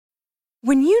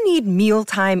When you need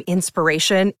mealtime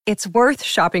inspiration, it's worth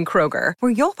shopping Kroger,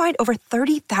 where you'll find over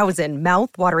 30,000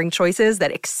 mouth-watering choices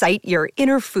that excite your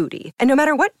inner foodie. And no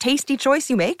matter what tasty choice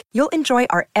you make, you'll enjoy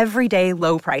our everyday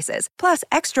low prices, plus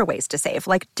extra ways to save,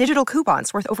 like digital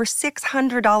coupons worth over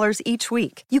 $600 each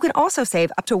week. You can also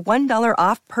save up to $1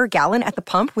 off per gallon at the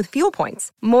pump with fuel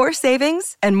points. More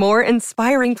savings and more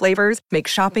inspiring flavors make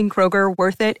shopping Kroger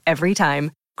worth it every time.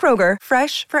 Kroger,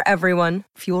 fresh for everyone.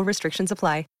 Fuel restrictions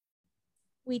apply.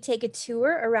 We take a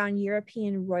tour around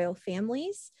European royal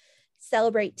families,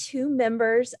 celebrate two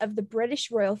members of the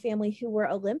British royal family who were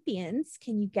Olympians.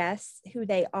 Can you guess who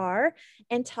they are?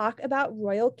 And talk about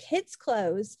royal kids'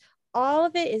 clothes. All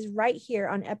of it is right here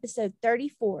on episode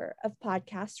 34 of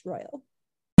Podcast Royal.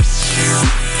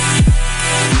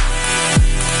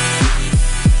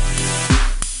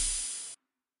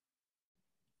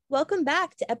 Welcome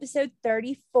back to episode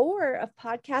 34 of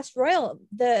Podcast Royal.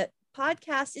 The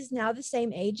podcast is now the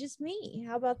same age as me.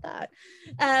 How about that?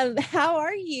 How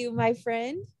are you, my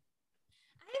friend?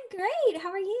 I'm great.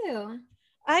 How are you?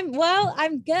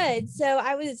 I'm good. So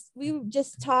we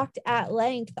just talked at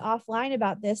length offline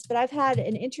about this, but I've had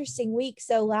an interesting week.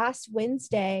 So last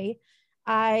Wednesday,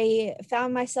 I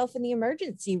found myself in the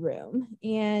emergency room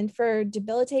and for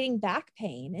debilitating back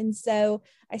pain. And so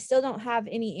I still don't have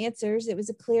any answers. It was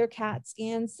a clear CAT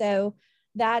scan. So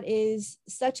that is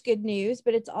such good news,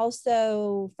 but it's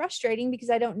also frustrating because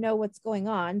I don't know what's going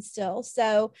on still.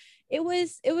 So it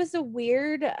was a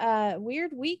weird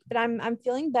week, but I'm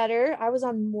feeling better. I was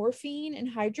on morphine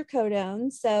and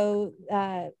hydrocodone. So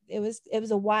it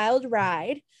was a wild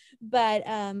ride, but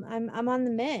I'm on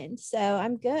the mend. So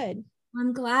I'm good.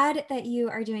 I'm glad that you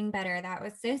are doing better. That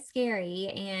was so scary.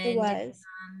 And it was.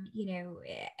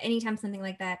 Anytime something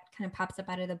like that kind of pops up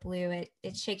out of the blue,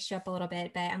 it shakes you up a little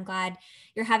bit, but I'm glad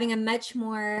you're having a much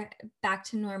more back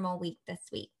to normal week this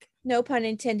week. No pun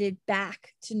intended,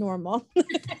 back to normal.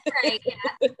 Right.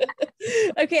 Yeah.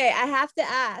 Okay. I have to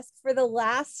ask, for the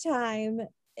last time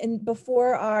and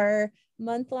before our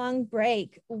month-long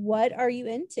break, what are you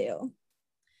into?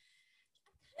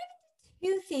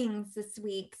 Two things this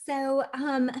week. So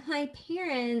my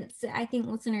parents, I think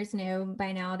listeners know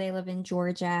by now, they live in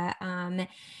Georgia.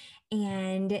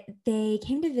 And they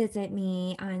came to visit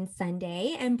me on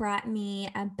Sunday and brought me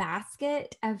a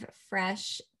basket of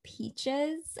fresh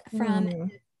peaches from a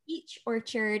peach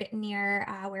orchard near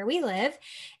where we live.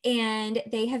 And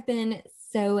they have been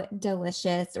so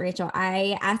delicious, Rachel.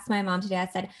 I asked my mom today, I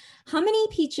said, how many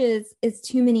peaches is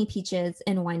too many peaches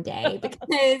in one day? Because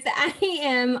I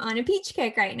am on a peach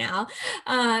kick right now.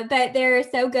 But they're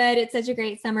so good. It's such a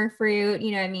great summer fruit.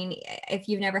 You know, I mean, if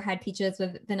you've never had peaches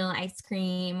with vanilla ice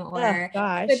cream or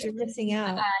you're missing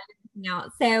out.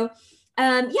 So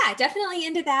yeah, definitely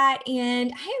into that.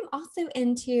 And I am also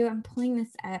into, I'm pulling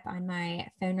this up on my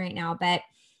phone right now, but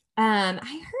I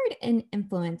heard an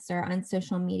influencer on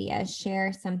social media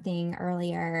share something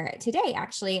earlier today,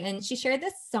 actually, and she shared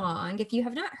this song. If you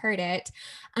have not heard it,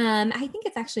 I think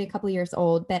it's actually a couple years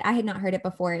old, but I had not heard it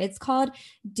before. It's called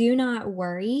Do Not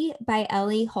Worry by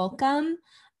Ellie Holcomb.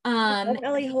 I love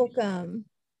Ellie Holcomb.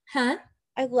 Huh?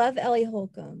 I love Ellie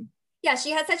Holcomb. Yeah,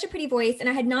 she has such a pretty voice, and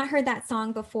I had not heard that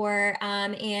song before,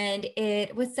 and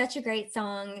it was such a great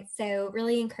song. So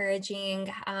really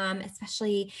encouraging,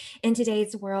 especially in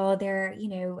today's world. There,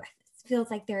 feels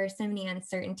like there are so many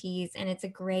uncertainties, and it's a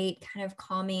great kind of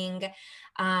calming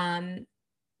song.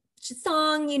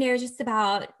 Just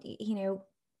about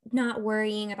not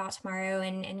worrying about tomorrow,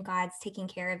 and God's taking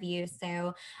care of you.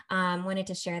 So wanted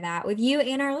to share that with you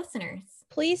and our listeners.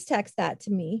 Please text that to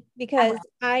me because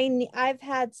I've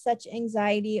had such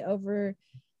anxiety over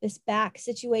this back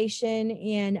situation,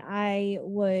 and I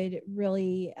would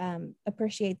really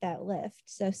appreciate that lift.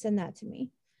 So send that to me.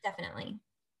 Definitely.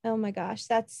 Oh my gosh,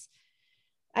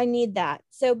 I need that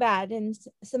so bad. And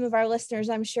some of our listeners,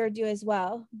 I'm sure, do as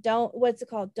well. What's it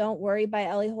called? Don't Worry by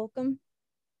Ellie Holcomb.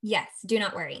 Yes. Do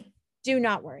not worry. Do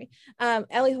not worry.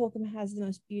 Ellie Holcomb has the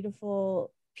most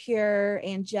beautiful, pure,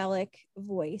 angelic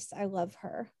voice. I love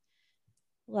her.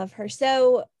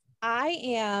 So I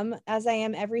am, as I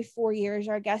am every 4 years,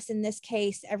 or I guess in this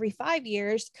case, every 5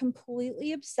 years,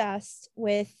 completely obsessed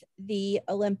with the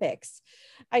Olympics.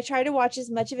 I try to watch as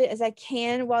much of it as I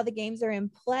can while the games are in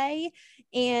play.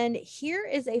 And here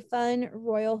is a fun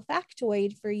royal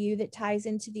factoid for you that ties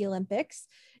into the Olympics.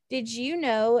 Did you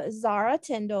know Zara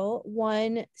Tindall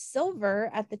won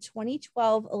silver at the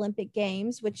 2012 Olympic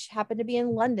Games, which happened to be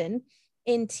in London,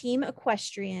 in team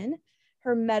equestrian?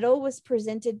 Her medal was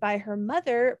presented by her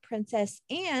mother, Princess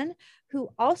Anne, who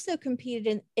also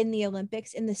competed in the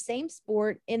Olympics in the same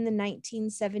sport in the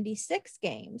 1976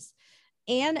 Games.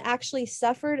 Anne actually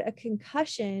suffered a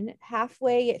concussion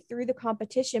halfway through the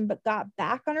competition, but got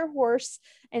back on her horse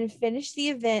and finished the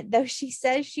event, though she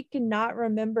says she cannot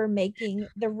remember making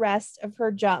the rest of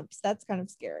her jumps. That's kind of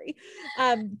scary.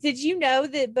 Did you know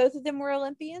that both of them were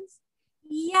Olympians?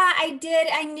 Yeah, I did.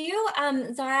 I knew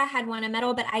Zara had won a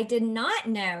medal, but I did not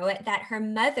know that her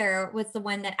mother was the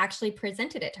one that actually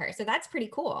presented it to her. So that's pretty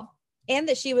cool. And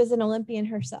that she was an Olympian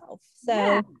herself. So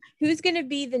Yeah. who's going to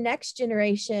be the next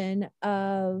generation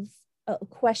of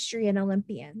equestrian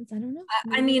Olympians? I don't know.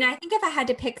 I mean, I think if I had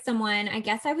to pick someone, I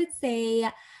guess I would say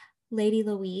Lady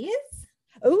Louise.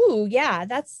 Oh, yeah,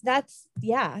 that's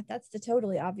the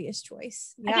totally obvious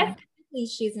choice. Yeah. I guess technically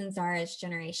she's in Zara's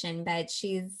generation, but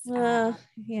she's yeah,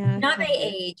 not by probably.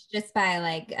 age, just by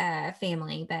like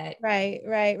family. But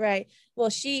Right.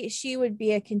 Well, she would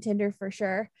be a contender for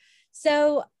sure.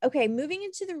 So, okay, moving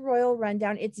into the royal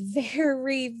rundown, it's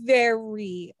very,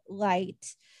 very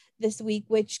light this week,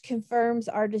 which confirms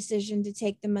our decision to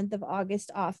take the month of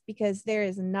August off because there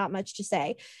is not much to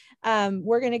say.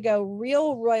 We're going to go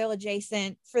real royal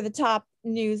adjacent for the top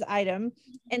news item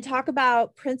and talk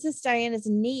about Princess Diana's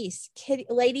niece,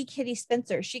 Lady Kitty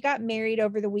Spencer. She got married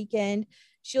over the weekend.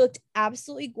 She looked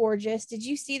absolutely gorgeous. Did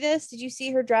you see this? Did you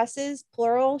see her dresses?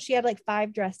 Plural. She had like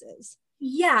 5 dresses.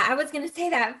 yeah, I was going to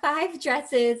say that 5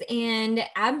 dresses and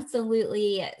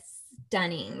absolutely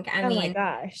stunning. I mean, my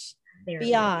gosh,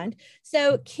 beyond.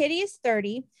 So Kitty is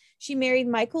 30. She married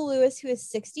Michael Lewis, who is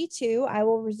 62. I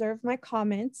will reserve my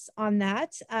comments on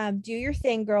that. Do your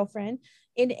thing, girlfriend.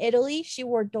 In Italy, she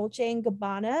wore Dolce and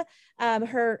Gabbana.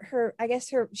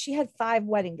 She had 5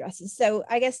 wedding dresses. So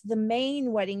I guess the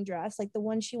main wedding dress, like the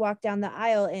one she walked down the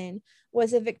aisle in,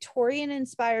 was a Victorian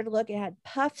inspired look. It had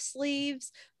puff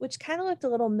sleeves, which kind of looked a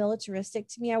little militaristic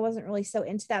to me. I wasn't really so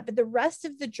into that, but the rest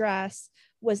of the dress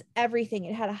was everything.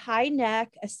 It had a high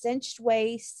neck, a cinched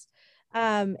waist,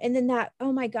 and then that,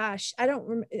 oh my gosh,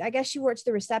 I guess she wore it to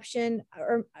the reception,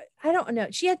 or I don't know.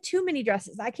 She had too many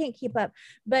dresses. I can't keep up.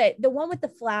 But the one with the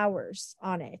flowers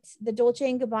on it, the Dolce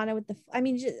and Gabbana with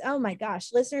oh my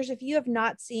gosh, listeners, if you have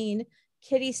not seen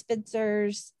Kitty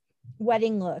Spencer's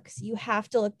wedding looks, you have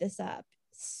to look this up.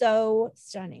 So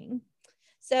stunning.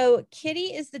 So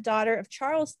Kitty is the daughter of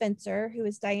Charles Spencer, who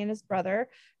is Diana's brother.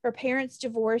 Her parents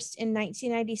divorced in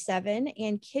 1997,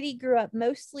 and Kitty grew up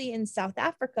mostly in South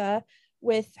Africa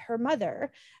with her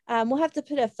mother. We'll have to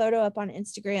put a photo up on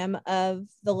Instagram of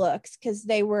the looks because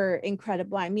they were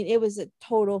incredible. I mean, it was a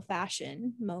total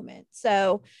fashion moment.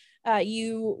 So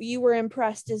you were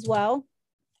impressed as well?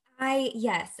 I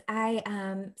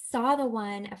saw the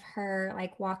one of her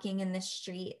like walking in the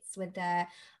streets with the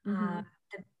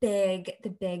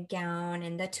big gown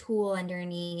and the tulle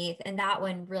underneath, and that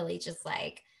one really just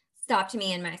like stopped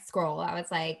me in my scroll. I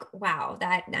was like, wow,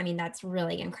 that's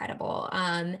really incredible.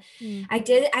 I don't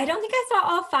think I saw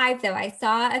all 5 though. I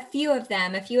saw a few of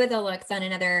the looks on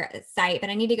another site, but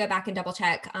I need to go back and double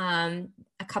check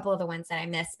a couple of the ones that I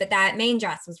missed, but that main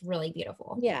dress was really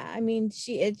beautiful. Yeah. I mean,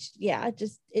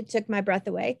 it took my breath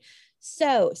away.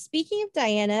 So speaking of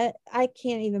Diana, I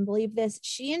can't even believe this.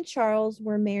 She and Charles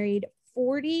were married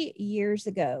 40 years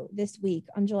ago this week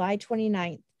on July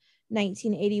 29th,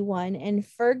 1981. And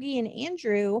Fergie and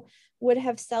Andrew would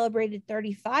have celebrated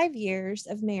 35 years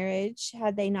of marriage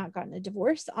had they not gotten a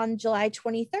divorce on July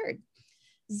 23rd.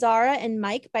 Zara and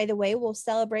Mike, by the way, will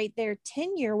celebrate their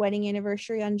 10-year wedding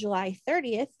anniversary on July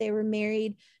 30th. They were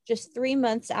married just 3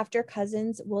 months after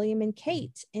cousins William and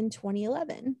Kate in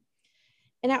 2011.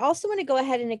 And I also want to go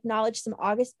ahead and acknowledge some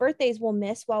August birthdays we'll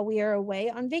miss while we are away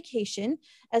on vacation.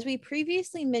 As we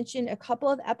previously mentioned a couple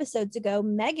of episodes ago,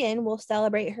 Meghan will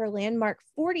celebrate her landmark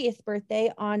 40th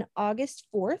birthday on August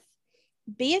 4th.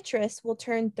 Beatrice will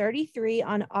turn 33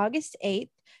 on August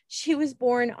 8th. She was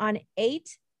born on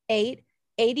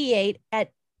 8/8/88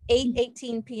 at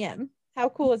 8:18 p.m. How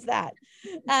cool is that?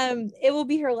 It will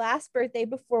be her last birthday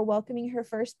before welcoming her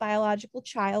first biological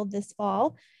child this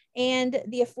fall. And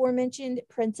the aforementioned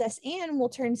Princess Anne will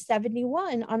turn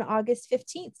 71 on August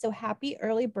 15th. So happy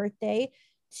early birthday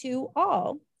to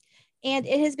all. And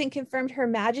it has been confirmed Her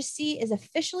Majesty is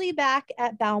officially back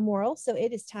at Balmoral. So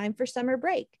it is time for summer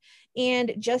break.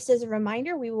 And just as a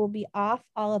reminder, we will be off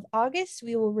all of August.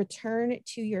 We will return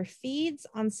to your feeds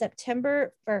on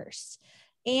September 1st.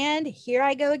 And here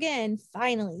I go again,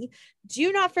 finally.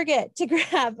 Do not forget to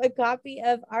grab a copy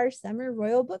of our Summer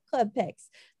Royal Book Club picks,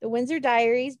 The Windsor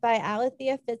Diaries by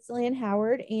Alethea Fitzalan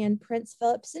Howard and Prince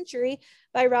Philip Century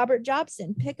by Robert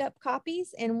Jobson. Pick up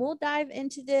copies and we'll dive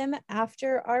into them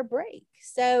after our break.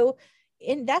 So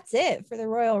that's it for the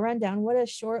Royal Rundown. What a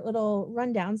short little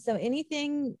rundown. So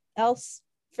anything else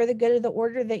for the good of the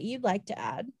order that you'd like to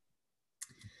add?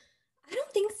 I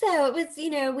don't think so. It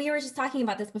was, we were just talking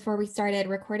about this before we started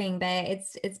recording, but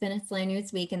it's been a slow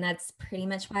news week, and that's pretty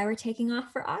much why we're taking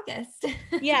off for August.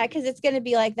 Yeah, because it's going to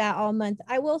be like that all month.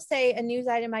 I will say a news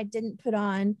item I didn't put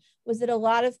on was that a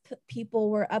lot of people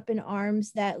were up in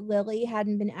arms that Lily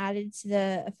hadn't been added to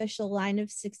the official line of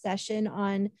succession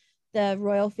on the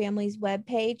royal family's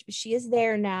webpage, but she is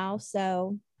there now.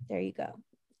 So there you go.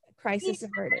 Crisis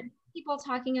averted. People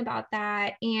talking about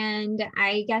that, and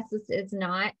I guess this is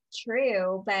not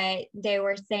true, but they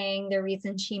were saying the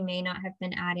reason she may not have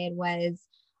been added was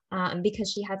because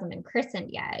she hasn't been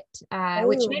christened yet,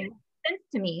 which made sense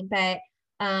to me, but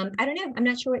I don't know. I'm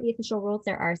not sure what the official rules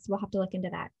there are, so we'll have to look into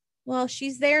that. Well,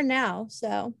 she's there now,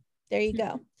 so there you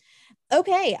go.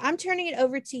 Okay, I'm turning it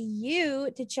over to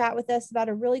you to chat with us about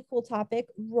a really cool topic,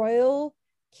 royal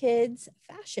kids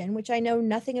fashion, which I know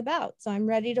nothing about, so I'm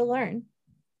ready to learn.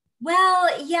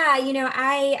 Well, yeah,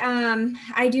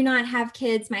 I do not have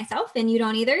kids myself, and you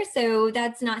don't either. So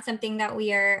that's not something that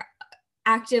we are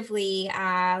actively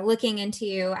looking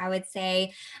into, I would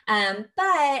say. But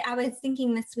I was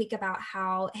thinking this week about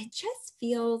how it just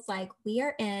feels like we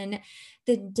are in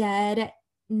the dead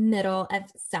middle of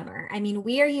summer. I mean,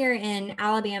 we are here in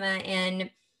Alabama,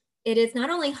 and it is not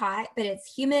only hot, but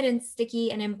it's humid and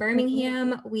sticky. And in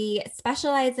Birmingham, we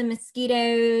specialize in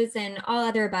mosquitoes and all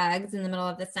other bugs in the middle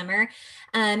of the summer.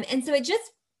 And so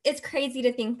it's crazy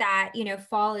to think that,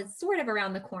 fall is sort of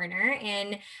around the corner,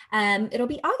 and it'll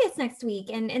be August next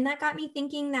week. And that got me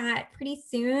thinking that pretty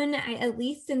soon, at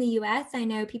least in the US, I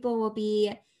know people will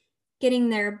be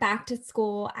getting their back to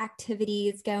school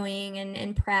activities going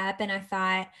and prep. And I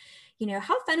thought,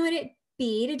 how fun would it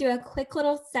be to do a quick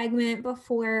little segment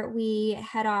before we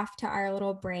head off to our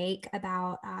little break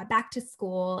about back to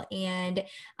school, and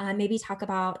maybe talk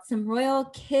about some royal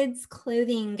kids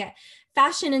clothing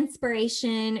fashion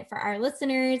inspiration for our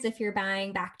listeners if you're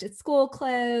buying back to school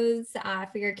clothes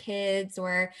for your kids,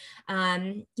 or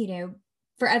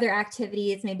for other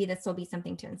activities. Maybe this will be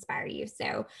something to inspire you.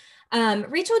 So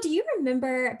Rachel, do you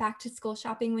remember back to school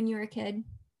shopping when you were a kid?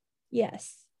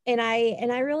 Yes, and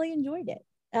I really enjoyed it.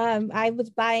 I was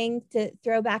buying, to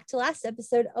throw back to last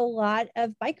episode, a lot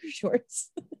of biker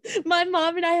shorts. My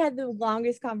mom and I had the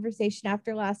longest conversation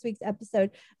after last week's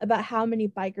episode about how many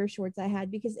biker shorts I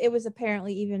had, because it was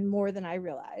apparently even more than I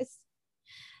realized.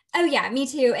 Oh yeah, me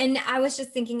too. And I was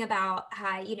just thinking about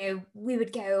how, we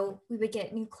would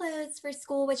get new clothes for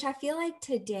school, which I feel like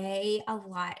today a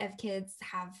lot of kids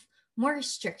have more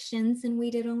restrictions than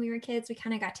we did when we were kids. We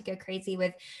kind of got to go crazy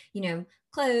with,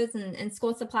 clothes and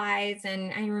school supplies.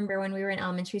 And I remember when we were in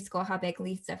elementary school, how big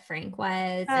Lisa Frank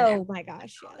was. Oh my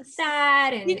gosh, yes.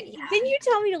 That and didn't you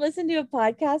tell me to listen to a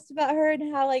podcast about her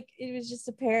and how it was just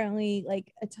apparently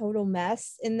a total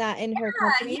mess in her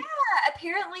company? Yeah,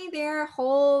 apparently their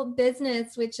whole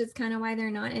business, which is kind of why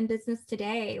they're not in business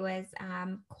today, was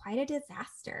quite a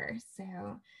disaster.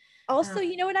 So also,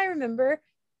 you know what I remember?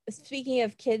 Speaking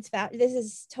of kids fashion, this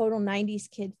is total 90s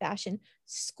kid fashion.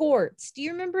 Skorts. Do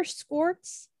you remember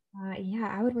skorts? Yeah,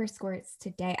 I would wear skorts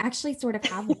today. I actually sort of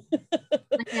have one.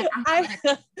 I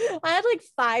had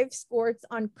 5 skorts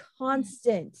on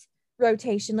constant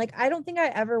rotation. I don't think I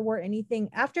ever wore anything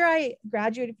after I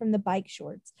graduated from the bike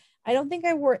shorts. I don't think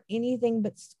I wore anything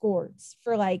but skorts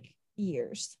for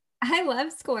years. I love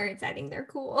skorts. I think they're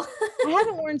cool. I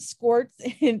haven't worn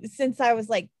skorts since I was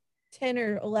 10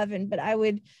 or 11, but I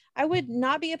would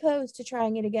not be opposed to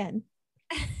trying it again.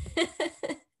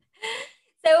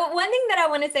 So one thing that I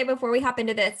want to say before we hop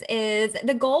into this is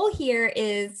the goal here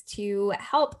is to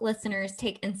help listeners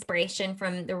take inspiration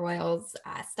from the royals'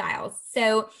 styles.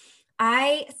 So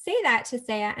I say that to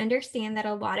say I understand that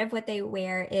a lot of what they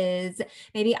wear is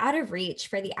maybe out of reach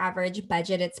for the average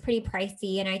budget. It's pretty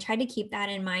pricey, and I tried to keep that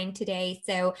in mind today.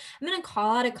 So I'm going to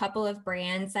call out a couple of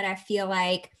brands that I feel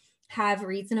like have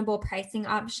reasonable pricing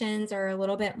options or a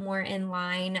little bit more in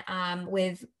line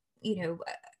with,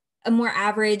 a more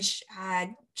average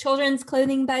children's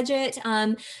clothing budget.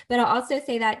 But I'll also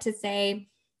say that to say,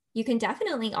 you can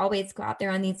definitely always go out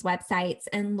there on these websites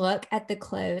and look at the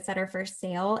clothes that are for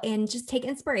sale and just take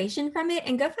inspiration from it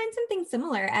and go find something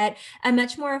similar at a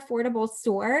much more affordable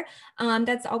store.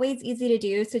 That's always easy to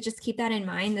do. So just keep that in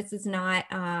mind. This is not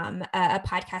a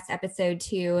podcast episode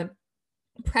to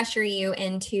pressure you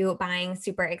into buying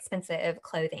super expensive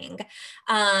clothing.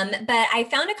 But I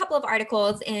found a couple of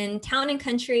articles in Town and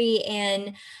Country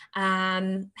and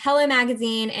Hello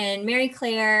Magazine and Mary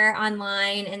Claire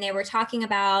online, and they were talking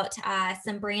about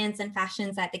some brands and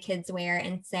fashions that the kids wear.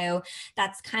 And so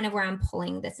that's kind of where I'm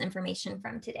pulling this information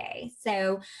from today.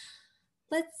 So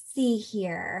Let's see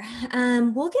here.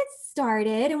 We'll get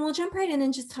started and we'll jump right in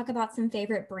and just talk about some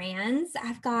favorite brands.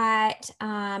 I've got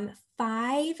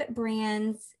 5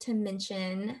 brands to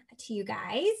mention to you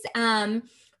guys.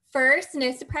 First,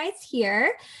 no surprise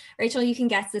here. Rachel, you can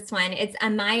guess this one. It's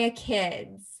Amaya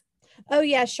Kids. Oh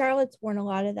yeah, Charlotte's worn a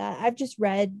lot of that. I've just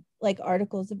read like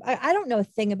articles of, I don't know a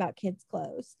thing about kids'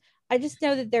 clothes. I just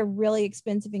know that they're really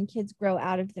expensive and kids grow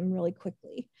out of them really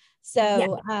quickly.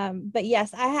 So, but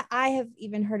yes, I have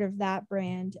even heard of that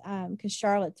brand because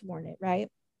Charlotte's worn it, right?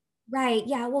 Right.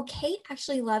 Yeah. Well, Kate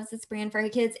actually loves this brand for her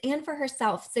kids and for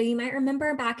herself. So you might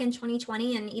remember back in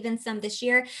 2020 and even some this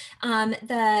year,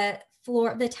 the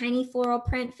tiny floral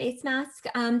print face mask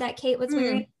that Kate was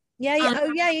wearing. Yeah. Yeah.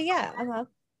 Oh yeah. Yeah. Yeah. Uh-huh.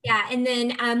 Yeah, and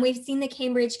then we've seen the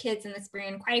Cambridge Kids in this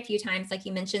brand quite a few times, like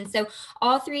you mentioned. So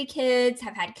all 3 kids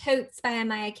have had coats by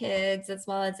Amaya Kids, as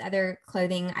well as other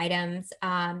clothing items.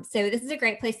 So this is a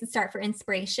great place to start for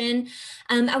inspiration.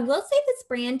 I will say this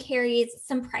brand carries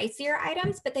some pricier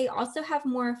items, but they also have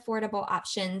more affordable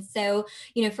options. So,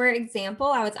 for example,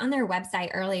 I was on their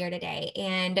website earlier today,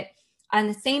 and on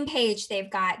the same page,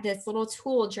 they've got this little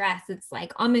tulle dress. It's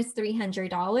like almost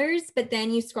 $300, but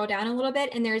then you scroll down a little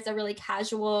bit and there's a really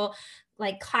casual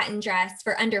like cotton dress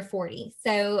for under 40.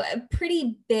 So a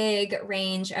pretty big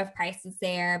range of prices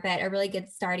there, but a really good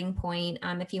starting point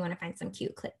if you want to find some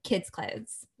cute kids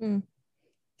clothes.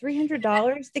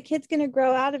 $300. The kid's going to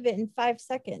grow out of it in 5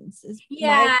 seconds.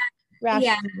 Yeah.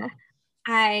 Yeah.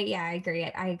 I agree.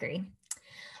 I agree.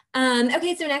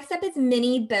 Okay, so next up is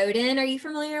Mini Boden. Are you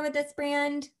familiar with this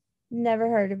brand? Never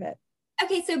heard of it.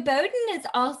 Okay, so Boden is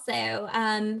also,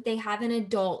 they have an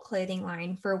adult clothing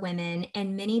line for women,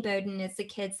 and Mini Boden is the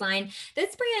kids line.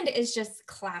 This brand is just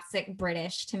classic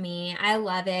British to me. I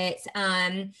love it.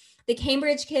 The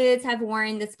Cambridge Kids have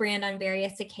worn this brand on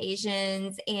various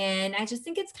occasions, and I just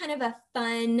think it's kind of a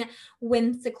fun,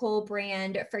 whimsical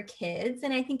brand for kids.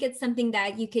 And I think it's something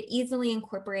that you could easily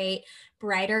incorporate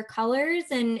brighter colors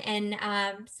and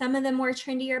some of the more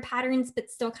trendier patterns, but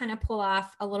still kind of pull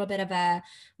off a little bit of a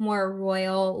more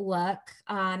royal look.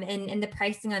 And the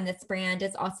pricing on this brand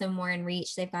is also more in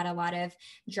reach. They've got a lot of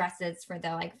dresses for the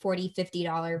like $40,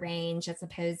 $50 range as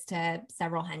opposed to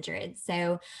several hundred.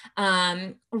 So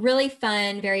really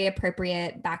fun, very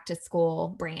appropriate back to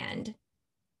school brand.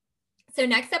 So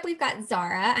next up, we've got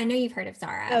Zara. I know you've heard of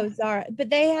Zara. Oh, Zara. But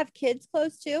they have kids'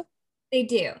 clothes too? They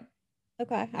do.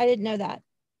 Okay. I didn't know that.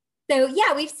 So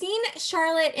yeah, we've seen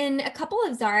Charlotte in a couple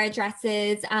of Zara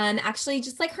dresses, actually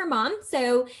just like her mom.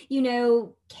 So,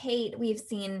 Kate, we've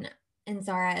seen in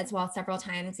Zara as well several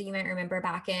times. So you might remember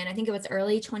back in, I think it was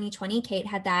early 2020, Kate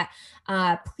had that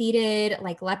pleated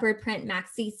like leopard print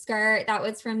maxi skirt that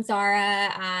was from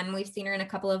Zara. We've seen her in a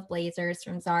couple of blazers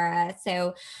from Zara.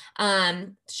 So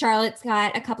Charlotte's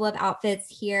got a couple of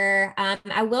outfits here.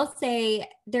 I will say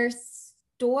their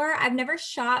store, I've never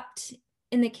shopped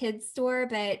in the kids store,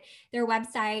 but their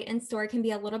website and store can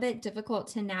be a little bit difficult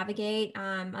to navigate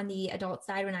on the adult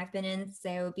side when I've been in.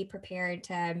 So be prepared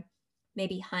to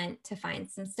maybe hunt to find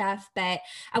some stuff. But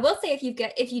I will say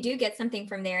if you do get something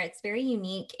from there, it's very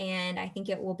unique, and I think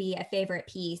it will be a favorite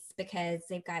piece because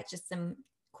they've got just some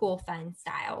cool, fun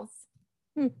styles.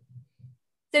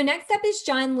 So next up is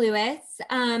John Lewis.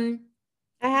 I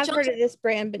have heard of this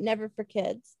brand, but never for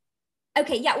kids.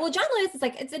 Okay, yeah. Well, John Lewis is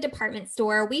it's a department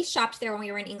store. We shopped there when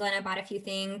we were in England. I bought a few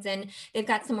things, and they've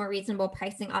got some more reasonable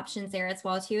pricing options there as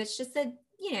well too. It's just a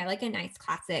like a nice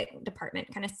classic department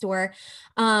kind of store.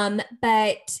 So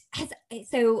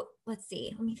let's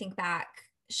see. Let me think back.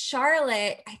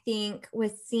 Charlotte, I think,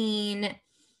 was seen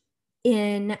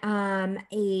in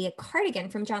a cardigan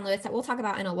from John Lewis that we'll talk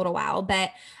about in a little while. But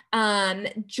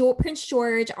Prince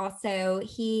George also,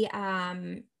 he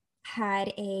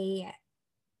had a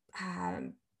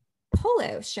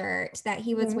polo shirt that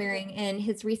he was wearing in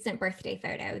his recent birthday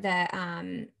photo,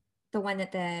 the one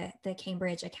that the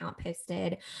Cambridge account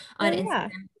posted on Instagram,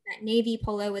 that navy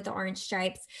polo with the orange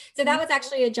stripes. So that was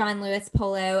actually a John Lewis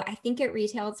polo. I think it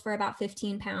retails for about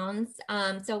 15 pounds.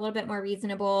 So a little bit more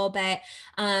reasonable, but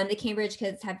the Cambridge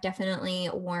Kids have definitely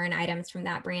worn items from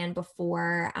that brand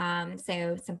before.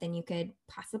 So something you could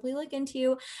possibly look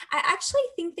into. I actually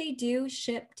think they do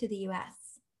ship to the US.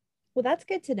 Well, that's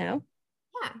good to know.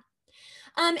 Yeah.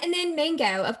 And then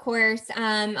Mango, of course,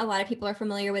 a lot of people are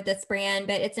familiar with this brand,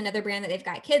 but it's another brand that they've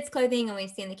got kids clothing, and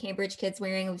we've seen the Cambridge Kids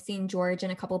wearing. We've seen George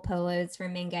in a couple polos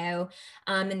from Mango,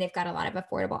 and they've got a lot of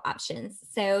affordable options.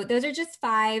 So those are just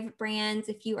 5 brands.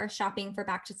 If you are shopping for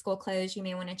back to school clothes, you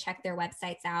may want to check their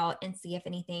websites out and see if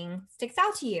anything sticks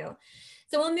out to you.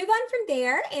 So we'll move on from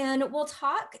there, and we'll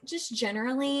talk just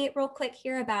generally real quick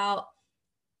here about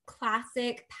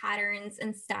classic patterns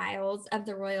and styles of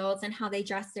the royals and how they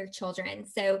dress their children.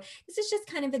 So this is just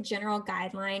kind of a general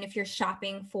guideline if you're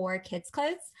shopping for kids'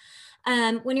 clothes.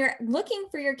 When you're looking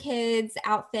for your kids'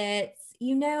 outfits,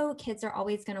 kids are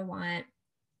always going to want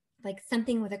like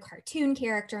something with a cartoon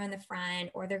character on the front,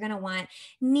 or they're going to want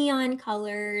neon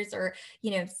colors or,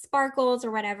 sparkles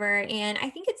or whatever. And I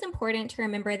think it's important to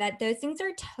remember that those things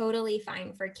are totally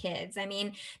fine for kids. I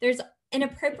mean, there's an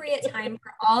appropriate time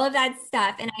for all of that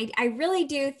stuff. And I really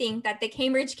do think that the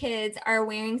Cambridge kids are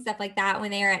wearing stuff like that when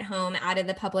they are at home out of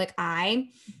the public eye.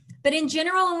 But in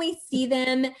general, when we see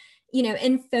them,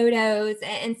 in photos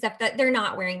and stuff, that they're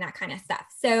not wearing that kind of stuff.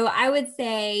 So I would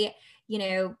say,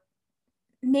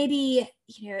 maybe,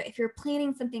 if you're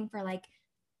planning something for like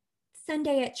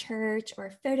Sunday at church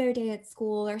or photo day at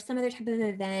school or some other type of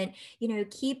event,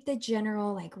 keep the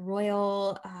general like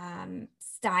royal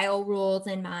style rules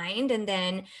in mind, and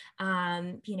then,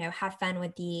 have fun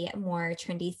with the more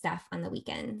trendy stuff on the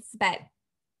weekends. But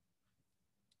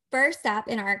first up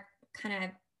in our kind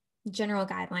of general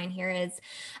guideline here is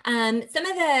some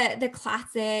of the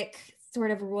classic sort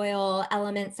of royal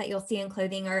elements that you'll see in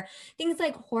clothing are things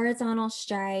like horizontal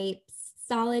stripes,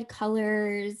 solid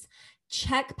colors,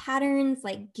 check patterns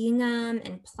like gingham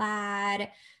and plaid,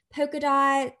 polka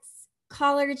dots,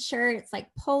 collared shirts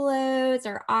like polos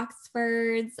or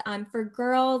oxfords. For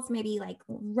girls, maybe like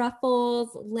ruffles,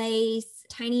 lace,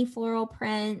 tiny floral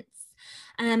prints.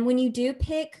 When you do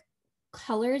pick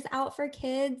colors out for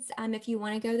kids, if you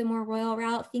want to go the more royal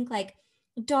route, think like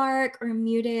dark or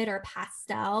muted or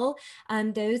pastel.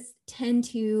 Those tend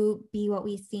to be what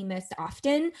we see most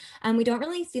often. We don't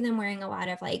really see them wearing a lot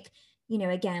of like,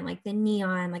 again, like the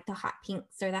neon, like the hot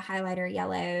pinks or the highlighter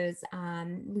yellows.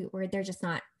 They're just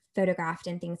not photographed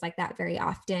and things like that very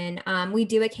often. We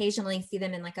do occasionally see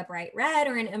them in like a bright red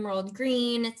or an emerald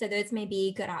green. So those may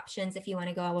be good options if you want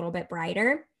to go a little bit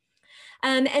brighter.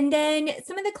 And then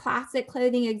some of the classic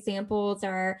clothing examples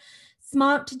are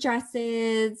smocked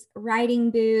dresses,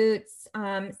 riding boots,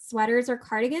 sweaters or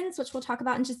cardigans, which we'll talk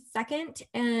about in just a second.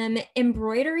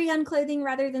 Embroidery on clothing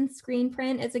rather than screen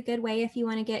print is a good way if you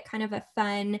want to get kind of a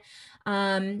fun,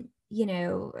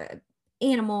 animal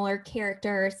or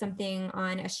character or something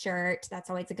on a shirt.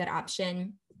 That's always a good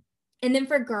option. And then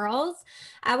for girls,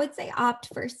 I would say opt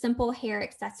for simple hair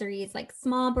accessories like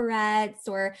small barrettes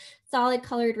or solid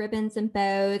colored ribbons and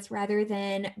bows rather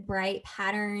than bright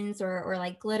patterns or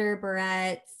like glitter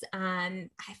barrettes. I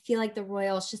feel like the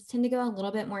royals just tend to go a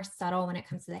little bit more subtle when it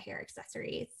comes to the hair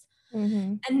accessories.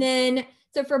 Mm-hmm. And then,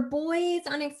 so for boys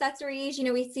on accessories,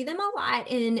 we see them a lot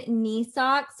in knee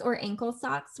socks or ankle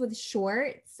socks with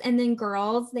shorts. And then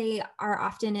girls, they are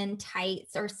often in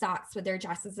tights or socks with their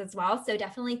dresses as well. So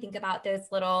definitely think about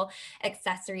those little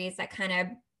accessories that kind of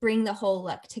bring the whole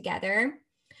look together.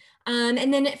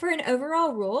 And then for an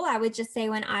overall rule, I would just say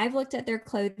when I've looked at their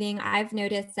clothing, I've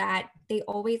noticed that they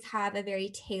always have a very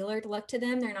tailored look to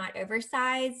them. They're not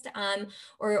oversized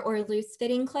or loose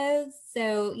fitting clothes.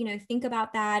 So, think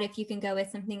about that. If you can go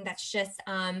with something that's just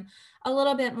a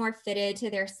little bit more fitted to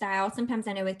their style. Sometimes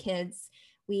I know with kids,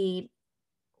 we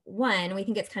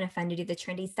think it's kind of fun to do the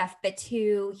trendy stuff, but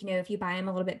two, if you buy them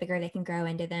a little bit bigger, they can grow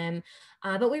into them.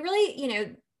 But we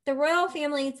really, the royal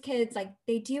family's kids, like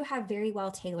they do have very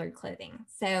well tailored clothing.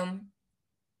 So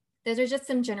those are just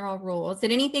some general rules.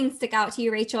 Did anything stick out to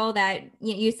you, Rachel, that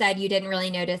you said you didn't really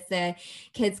notice the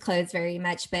kids' clothes very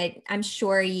much, but I'm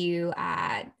sure you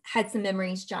had some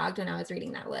memories jogged when I was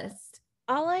reading that list?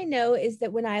 All I know is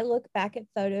that when I look back at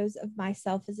photos of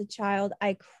myself as a child,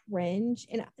 I cringe,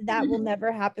 and that will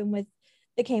never happen with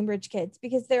the Cambridge kids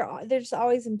because they're just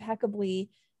always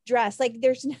impeccably dressed. Like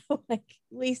there's no like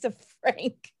Lisa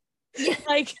Frank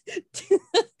like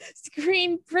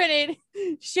screen printed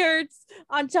shirts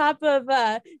on top of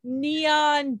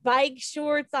neon bike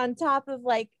shorts on top of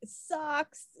like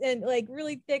socks and like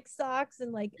really thick socks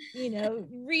and like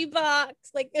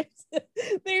Reeboks, like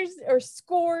there's or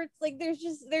skirts, like there's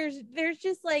just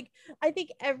like I think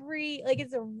every like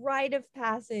it's a rite of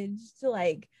passage to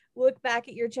like look back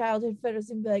at your childhood photos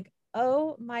and be like,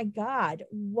 oh my God,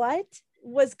 what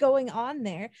was going on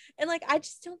there? And like I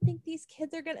just don't think these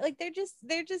kids are gonna like they're just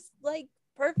like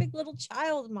perfect little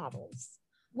child models.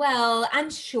 Well, I'm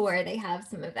sure they have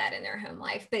some of that in their home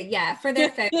life, but yeah, for their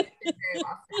photos, they're very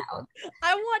well styled.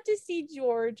 I want to see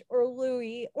George or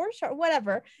Louis or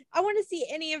whatever. I want to see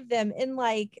any of them in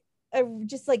like a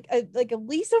Lisa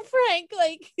Frank,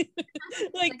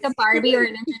 like a Barbie or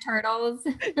Ninja Turtles.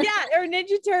 Yeah, or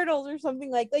Ninja Turtles or something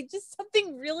like just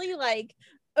something really like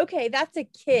okay, that's a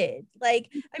kid. Like,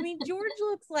 I mean, George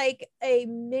looks like a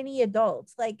mini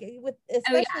adult, like with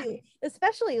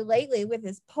especially lately with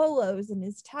his polos and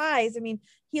his ties. I mean,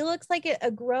 he looks like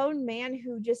a grown man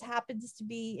who just happens to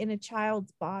be in a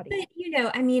child's body.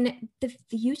 But I mean, the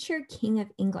future king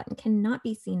of England cannot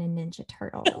be seen in Ninja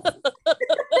Turtles.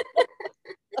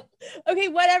 Okay,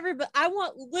 whatever, but I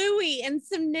want Louis and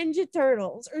some Ninja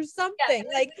Turtles or something.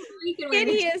 Yeah, like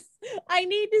hideous. I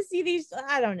need to see these.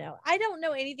 I don't know. I don't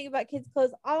know anything about kids'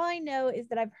 clothes. All I know is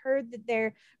that I've heard that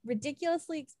they're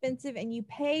ridiculously expensive and you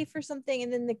pay for something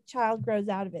and then the child grows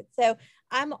out of it. So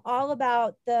I'm all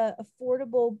about the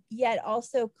affordable yet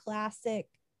also classic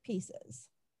pieces.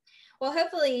 Well,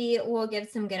 hopefully we'll give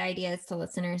some good ideas to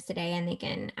listeners today and they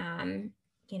can,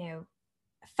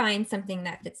 find something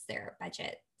that fits their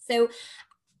budget. So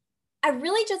I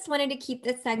really just wanted to keep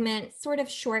this segment sort of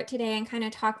short today and kind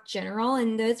of talk general.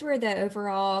 And those were the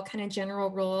overall kind of general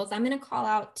rules. I'm going to call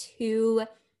out 2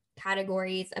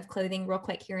 categories of clothing real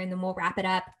quick here, and then we'll wrap it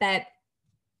up. But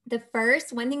the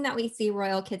first one thing that we see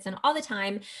royal kids in all the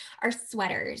time are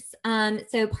sweaters.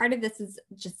 So part of this is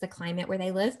just the climate where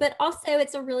they live, but also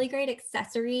it's a really great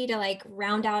accessory to like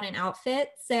round out an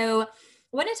outfit. So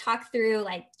I want to talk through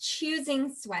like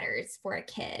choosing sweaters for a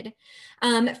kid.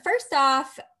 First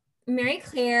off, Mary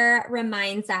Claire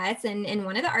reminds us in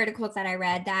one of the articles that I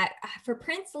read that for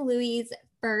Prince Louis's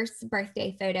first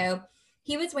birthday photo,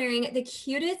 he was wearing the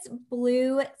cutest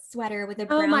blue sweater with a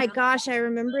brown. Oh my gosh, I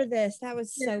remember this. That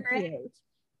was so cute.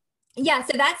 Yeah,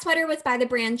 so that sweater was by the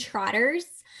brand Trotters.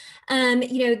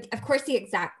 Of course, the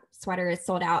exact sweater is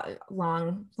sold out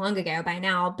long ago by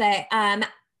now, but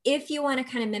if you want to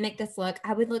kind of mimic this look,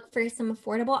 I would look for some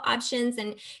affordable options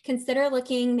and consider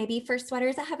looking maybe for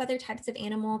sweaters that have other types of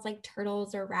animals like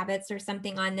turtles or rabbits or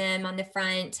something on them on the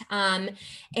front.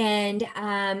 And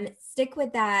stick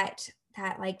with that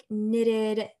like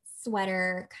knitted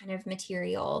sweater kind of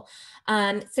material.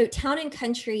 So Town and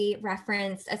Country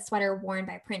referenced a sweater worn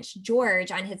by Prince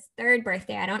George on his 3rd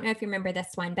birthday. I don't know if you remember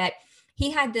this one, but he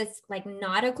had this like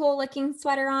nautical looking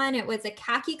sweater on. It was a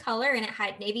khaki color and it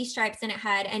had navy stripes and it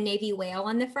had a navy whale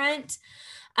on the front.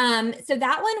 So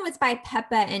that one was by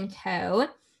Peppa and Co.,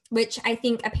 which I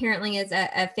think apparently is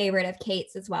a favorite of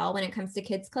Kate's as well when it comes to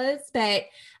kids' clothes. But,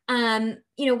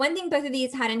 one thing both of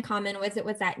these had in common was it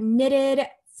was that knitted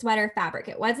sweater fabric.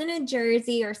 It wasn't a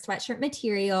jersey or sweatshirt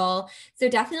material. So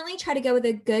definitely try to go with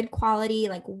a good quality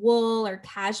like wool or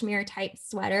cashmere type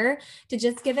sweater to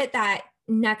just give it that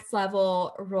next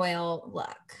level royal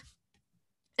look.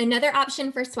 Another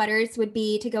option for sweaters would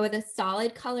be to go with a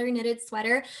solid color knitted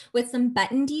sweater with some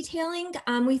button detailing.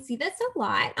 We see this a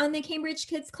lot on the Cambridge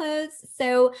kids clothes.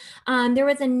 So there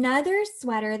was another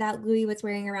sweater that Louis was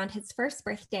wearing around his first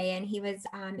birthday, and he was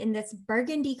in this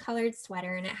burgundy colored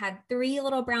sweater, and it had 3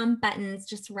 little brown buttons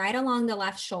just right along the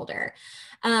left shoulder.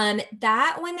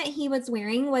 That one that he was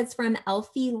wearing was from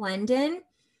Elfie London.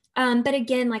 But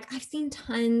again, like I've seen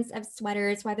tons of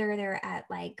sweaters, whether they're at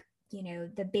like,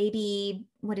 the baby,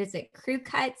 what is it? Crew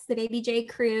cuts, the Baby J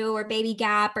Crew or Baby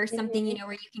Gap or something,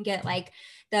 where you can get like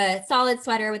the solid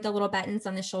sweater with the little buttons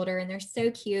on the shoulder, and they're so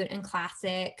cute and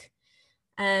classic.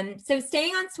 So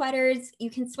staying on sweaters, you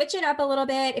can switch it up a little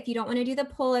bit if you don't want to do the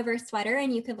pullover sweater,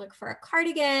 and you could look for a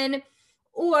cardigan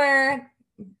or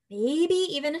maybe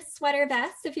even a sweater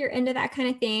vest if you're into that kind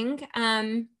of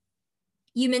thing.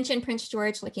 You mentioned Prince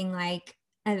George looking like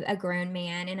a grown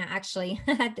man, and I actually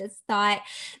had this thought.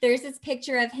 There's this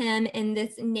picture of him in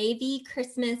this navy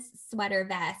Christmas sweater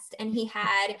vest, and he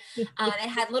had it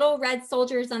had little red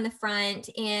soldiers on the front,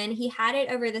 and he had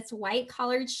it over this white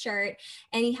collared shirt,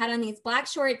 and he had on these black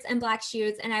shorts and black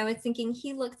shoes, and I was thinking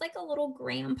he looks like a little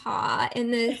grandpa in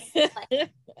this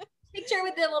picture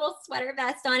with the little sweater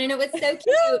vest on, and it was so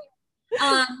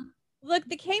cute. Look,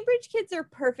 the Cambridge kids are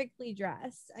perfectly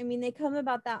dressed. I mean, they come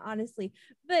about that honestly,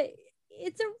 but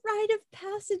it's a rite of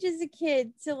passage as a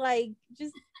kid to like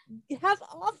just have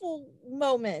awful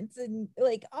moments and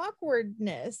like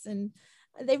awkwardness, and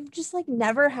they've just like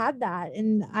never had that.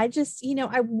 And I just,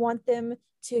 I want them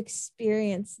to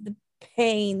experience the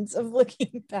pains of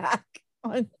looking back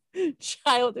on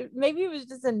childhood. Maybe it was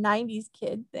just a 90s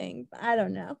kid thing, but I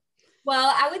don't know.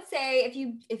 Well, I would say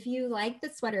if you like the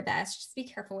sweater vest, just be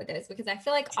careful with those, because I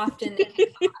feel like often they can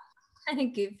be kind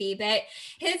of goofy. But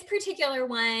his particular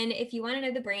one, if you want to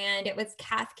know the brand, it was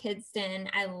Cath Kidston.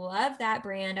 I love that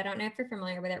brand. I don't know if you're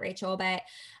familiar with it, Rachel, but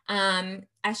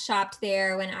I shopped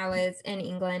there when I was in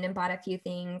England and bought a few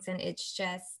things, and it's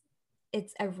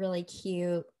a really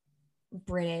cute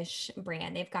British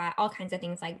brand. They've got all kinds of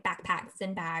things like backpacks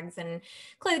and bags and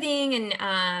clothing,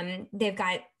 and they've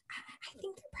got, I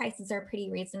think the prices are pretty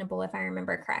reasonable if I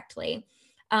remember correctly.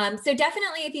 So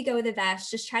definitely if you go with a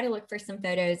vest, just try to look for some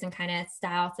photos and kind of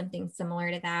style something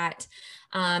similar to that.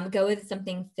 Go with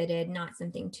something fitted, not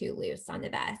something too loose on the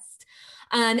vest.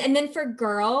 And then for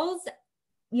girls,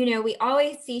 we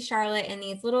always see Charlotte in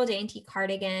these little dainty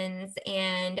cardigans,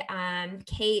 and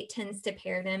Kate tends to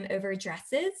pair them over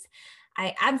dresses.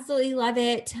 I absolutely love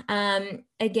it.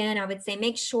 Again, I would say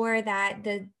make sure that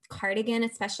the cardigan,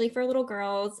 especially for little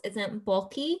girls, isn't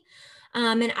bulky.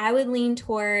 And I would lean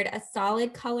toward a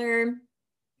solid color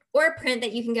or a print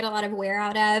that you can get a lot of wear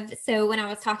out of. So when I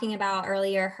was talking about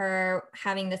earlier, her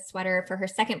having this sweater for her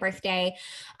second birthday,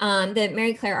 the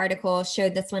Mary Claire article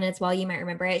showed this one as well. You might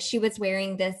remember it. She was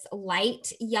wearing this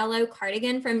light yellow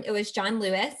cardigan it was John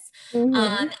Lewis.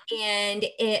 And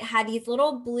it had these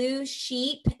little blue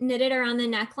sheep knitted around the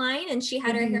neckline, and she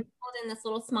had her hair pulled in this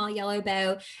little small yellow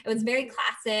bow. It was very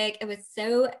classic. It was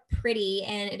so pretty,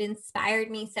 and it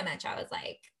inspired me so much. I was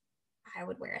like, I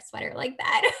would wear a sweater like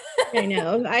that. I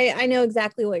know. I know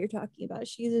exactly what you're talking about.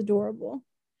 She's adorable.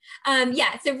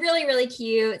 Yeah, so really, really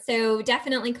cute. So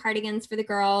definitely cardigans for the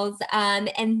girls.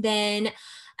 And then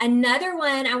another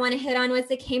one I want to hit on was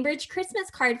the Cambridge Christmas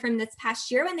card from this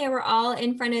past year when they were all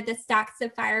in front of the stacks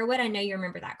of firewood. I know you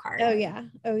remember that card. Oh yeah.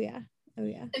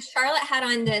 So Charlotte had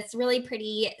on this really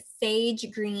pretty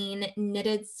sage green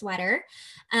knitted sweater.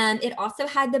 It also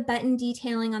had the button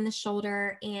detailing on the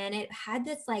shoulder, and it had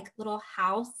this like little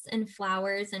house and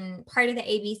flowers and part of the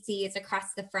ABCs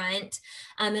across the front.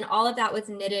 And all of that was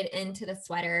knitted into the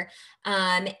sweater.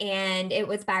 And it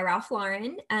was by Ralph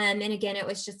Lauren. And again, it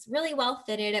was just really well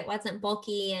fitted. It wasn't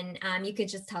bulky, and you could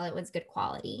just tell it was good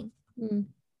quality.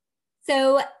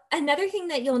 So another thing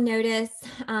that you'll notice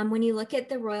when you look at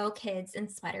the Royal Kids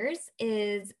and sweaters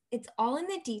is it's all in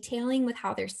the detailing with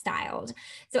how they're styled.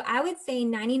 So I would say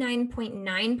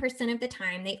 99.9% of the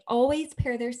time, they always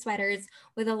pair their sweaters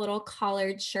with a little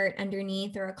collared shirt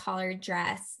underneath or a collared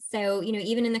dress. So,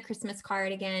 even in the Christmas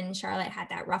card, again, Charlotte had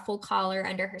that ruffle collar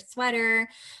under her sweater.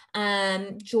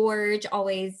 George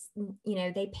always,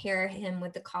 they pair him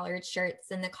with the collared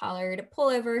shirts and the collared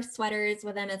pullover sweaters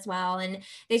with them as well. And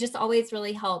they just always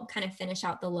really help kind of finish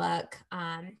out the look.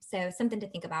 So something to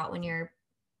think about when you're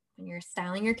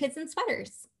styling your kids in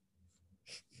sweaters.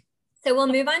 So we'll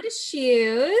move on to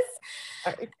shoes.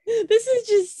 Sorry. This is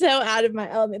just so out of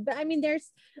my element, but I mean,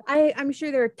 I'm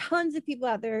sure there are tons of people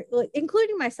out there,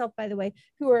 including myself, by the way,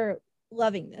 who are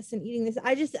loving this and eating this.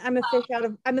 I'm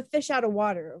a fish out of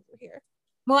water over here.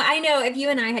 Well, I know if you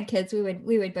and I had kids, we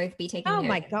would both be taking note.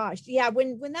 My gosh. Yeah.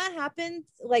 When that happens,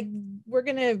 like, we're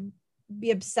going to be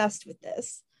obsessed with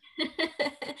this. So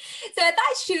I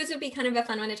thought shoes would be kind of a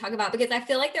fun one to talk about because I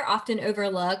feel like they're often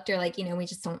overlooked, or like, we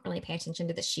just don't really pay attention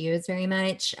to the shoes very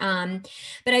much.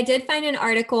 But I did find an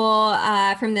article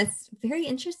from this very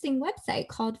interesting website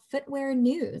called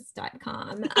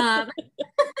footwearnews.com. And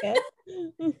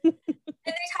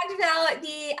they talked about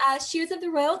the shoes of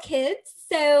the royal kids.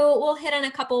 So we'll hit on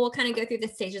a couple. We'll kind of go through the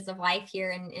stages of life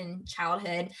here in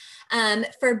childhood.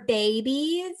 For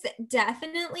babies,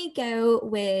 definitely go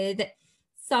with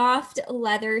soft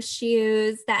leather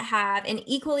shoes that have an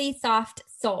equally soft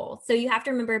sole. So you have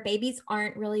to remember, babies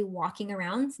aren't really walking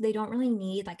around, so they don't really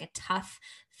need like a tough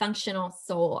functional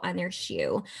sole on their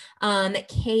shoe.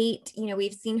 Kate,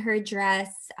 we've seen her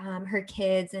dress her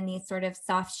kids in these sort of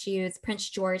soft shoes. Prince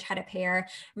George had a pair.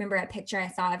 Remember a picture I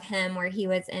saw of him where he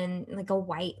was in like a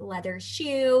white leather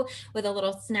shoe with a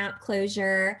little snap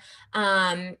closure.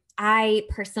 I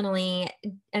personally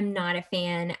am not a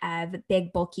fan of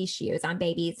big bulky shoes on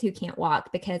babies who can't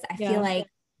walk, because I feel like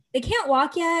they can't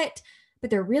walk yet, but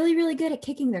they're really, really good at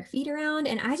kicking their feet around.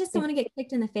 And I just don't want to get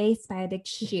kicked in the face by a big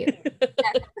shoe.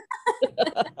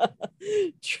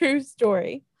 True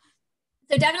story.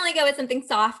 So definitely go with something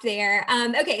soft there.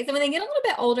 Okay, so when they get a little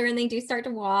bit older and they do start to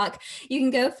walk, you can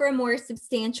go for a more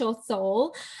substantial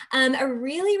sole. A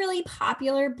really, really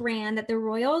popular brand that the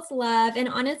Royals love, and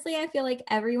honestly, I feel like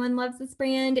everyone loves this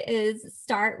brand, is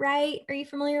Startrite. Are you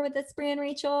familiar with this brand,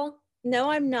 Rachel? No,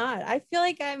 I'm not. I feel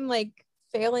like I'm like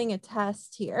failing a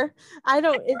test here. Is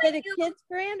it a kids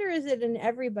brand or is it an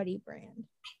everybody brand?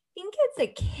 I think it's a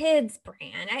kids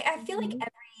brand. I feel like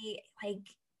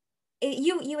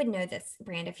you would know this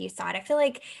brand if you saw it. I feel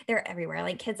like they're everywhere.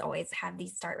 Like kids always have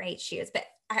these Startrite shoes, but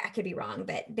I could be wrong,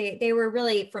 but they were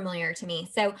really familiar to me.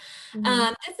 So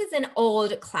this is an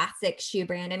old classic shoe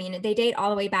brand. I mean, they date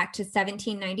all the way back to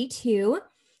 1792.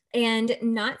 And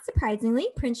not surprisingly,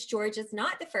 Prince George is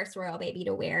not the first royal baby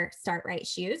to wear Startrite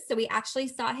shoes. So we actually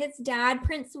saw his dad,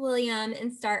 Prince William,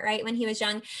 in Startrite when he was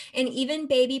young. And even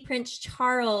baby Prince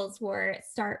Charles wore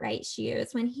Startrite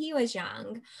shoes when he was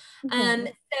young.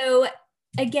 So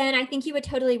Again, I think you would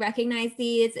totally recognize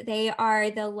these. They are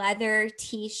the leather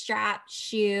T-strap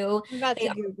shoe. I'm about They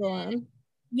to Google them.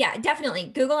 Yeah,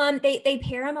 definitely. Google them. They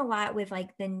pair them a lot with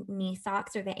like the knee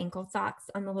socks or the ankle socks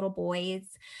on the little boys.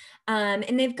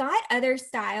 And they've got other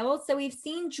styles. So we've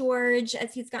seen George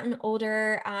as he's gotten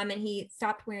older and he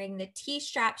stopped wearing the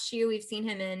T-strap shoe. We've seen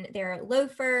him in their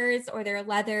loafers or their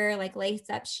leather, like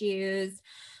lace-up shoes.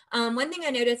 One thing I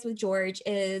noticed with George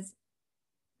is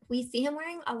we see him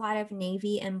wearing a lot of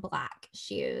navy and black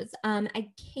shoes. I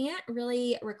can't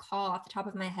really recall off the top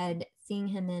of my head seeing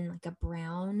him in like a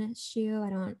brown shoe. I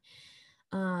don't.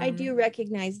 I do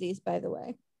recognize these, by the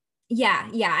way. Yeah,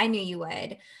 I knew you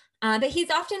would. But he's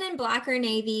often in black or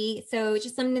navy, so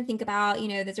just something to think about. You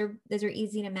know, those are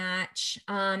easy to match.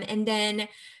 And then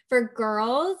for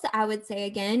girls, I would say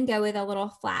again, go with a little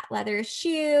flat leather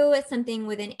shoe, something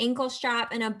with an ankle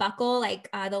strap and a buckle, like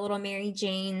the little Mary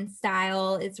Jane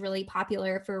style is really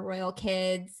popular for royal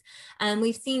kids.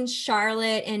 We've seen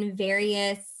Charlotte in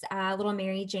various little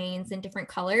Mary Janes in different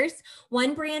colors.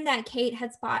 One brand that Kate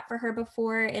has bought for her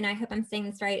before, and I hope I'm saying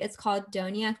this right, is called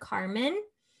Doña Carmen.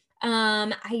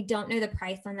 I don't know the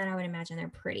price on that. I would imagine they're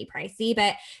pretty pricey,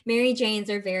 but Mary Janes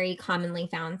are very commonly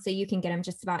found. So you can get them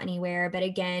just about anywhere. But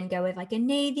again, go with like a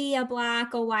navy, a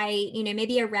black, a white, you know,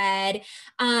 maybe a red.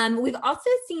 We've also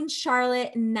seen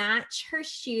Charlotte match her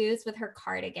shoes with her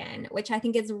cardigan, which I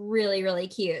think is really, really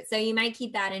cute. So you might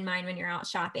keep that in mind when you're out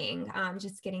shopping,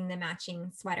 just getting the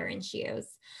matching sweater and shoes.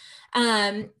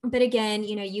 But again,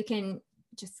 you know, you can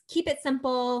just keep it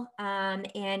simple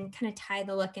and kind of tie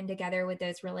the look in together with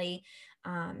those really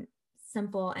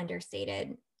simple,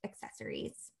 understated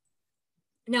accessories.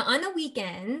 Now, on the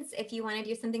weekends, if you want to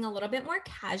do something a little bit more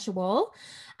casual,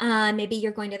 maybe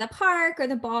you're going to the park or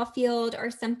the ball field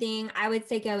or something, I would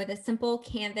say go with a simple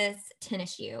canvas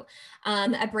tennis shoe.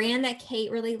 A brand that Kate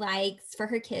really likes for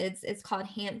her kids is called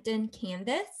Hampton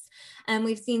Canvas.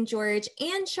 We've seen George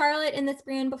and Charlotte in this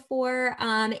brand before,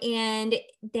 and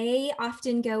they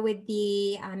often go with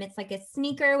the, it's like a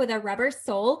sneaker with a rubber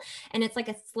sole, and it's like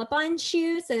a slip-on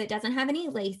shoe, so it doesn't have any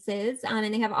laces,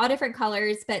 and they have all different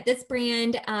colors, but this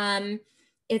brand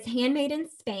is handmade in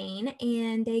Spain,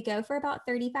 and they go for about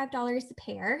 $35 a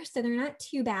pair, so they're not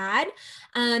too bad.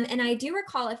 And I do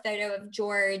recall a photo of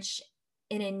George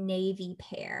in a navy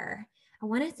pair. I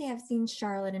want to say I've seen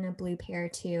Charlotte in a blue pair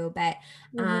too, but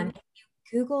if you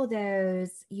Google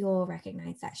those, you'll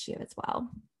recognize that shoe as well.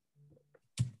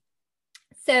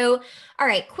 So, all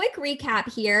right, quick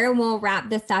recap here. We'll wrap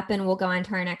this up and we'll go on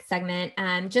to our next segment.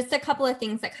 Just a couple of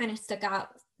things that kind of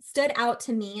stood out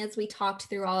to me as we talked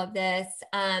through all of this.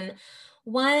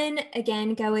 One,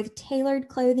 again, go with tailored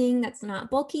clothing that's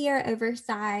not bulky or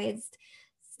oversized.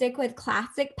 Stick with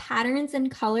classic patterns and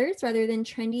colors rather than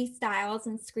trendy styles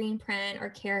and screen print or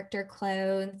character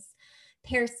clothes.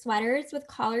 Pair sweaters with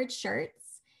collared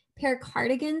shirts. Pair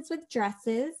cardigans with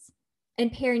dresses.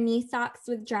 And pair knee socks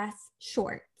with dress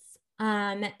shorts.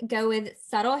 Go with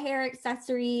subtle hair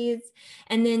accessories,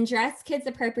 and then dress kids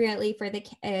appropriately for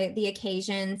the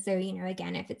occasion. So, you know,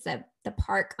 again, if it's the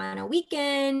park on a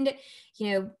weekend,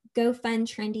 you know, go fun,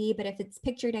 trendy. But if it's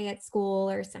picture day at school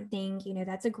or something, you know,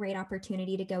 that's a great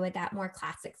opportunity to go with that more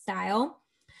classic style.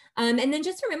 And then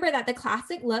just remember that the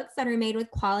classic looks that are made with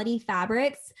quality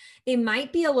fabrics, they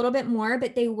might be a little bit more,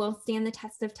 but they will stand the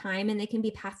test of time, and they can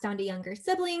be passed down to younger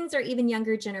siblings or even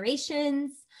younger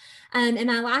generations. And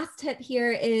my last tip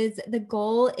here is the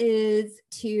goal is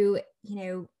to, you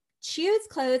know, choose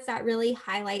clothes that really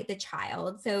highlight the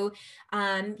child. So,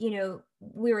 you know,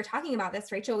 we were talking about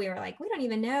this, Rachel, we were like, we don't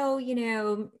even know, you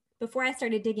know, before I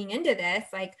started digging into this,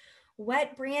 like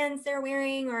what brands they're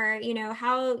wearing or, you know,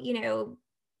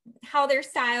 how they're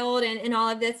styled and all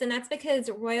of this. And that's because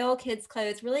Royal Kids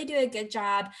clothes really do a good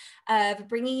job of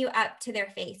bringing you up to their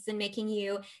face and making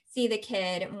you see the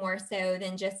kid more so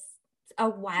than just a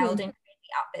wild and crazy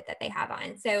outfit that they have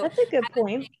on. So that's a good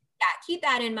point. Keep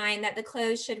that in mind, that the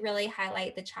clothes should really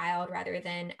highlight the child rather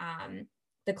than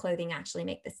the clothing actually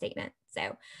make the statement.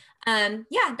 So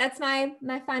yeah, that's my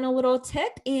final little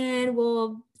tip, and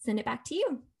we'll send it back to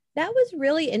you. That was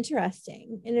really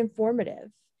interesting and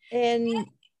informative. And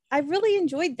I really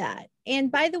enjoyed that.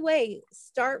 And by the way,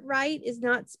 Start Right is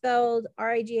not spelled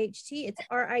Right, it's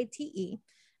Rite.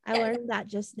 I learned that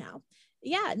just now.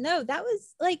 Yeah, no, that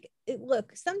was like,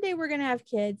 look, someday we're going to have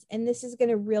kids, and this is going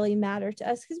to really matter to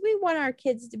us because we want our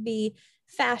kids to be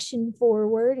fashion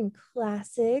forward and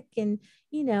classic and,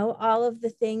 you know, all of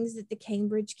the things that the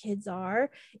Cambridge kids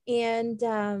are. And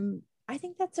I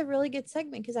think that's a really good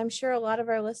segment because I'm sure a lot of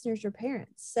our listeners are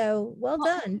parents. So well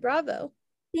done. Bravo.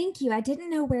 Thank you. I didn't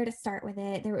know where to start with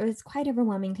it. It was quite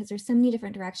overwhelming because there's so many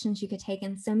different directions you could take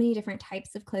and so many different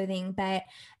types of clothing. But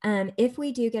if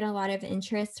we do get a lot of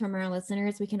interest from our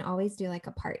listeners, we can always do like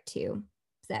a part two.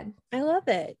 So I love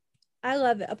it. I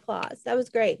love it. Applause. That was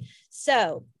great.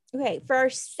 So, okay, for our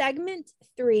segment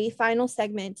 3, final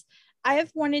segment, I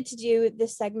have wanted to do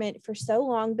this segment for so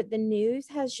long, but the news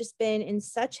has just been in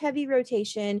such heavy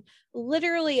rotation,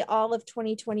 literally all of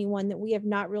 2021, that we have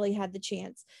not really had the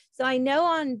chance. So I know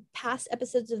on past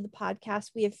episodes of the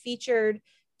podcast, we have featured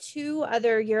 2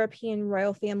 other European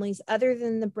royal families other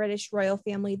than the British royal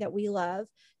family that we love,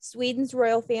 Sweden's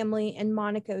royal family and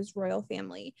Monaco's royal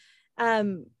family.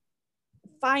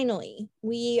 Finally,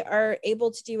 we are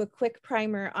able to do a quick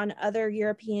primer on other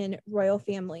European royal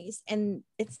families, and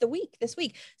it's this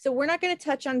week. So we're not going to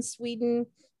touch on Sweden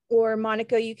or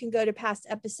Monaco. You can go to past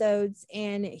episodes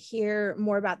and hear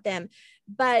more about them.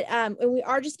 But and we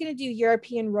are just going to do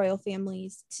European royal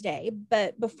families today.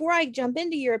 But before I jump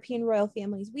into European royal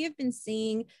families, we have been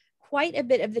seeing quite a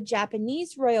bit of the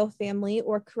Japanese royal family,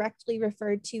 or correctly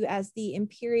referred to as the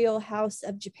Imperial House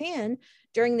of Japan,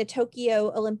 during the Tokyo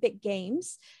Olympic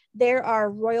Games. There are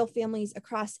royal families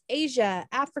across Asia,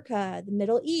 Africa, the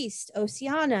Middle East,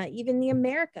 Oceania, even the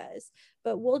Americas.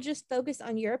 But we'll just focus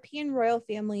on European royal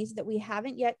families that we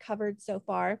haven't yet covered so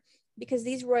far, because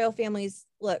these royal families,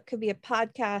 look, could be a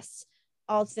podcast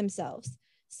all to themselves.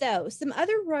 So some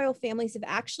other royal families have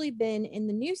actually been in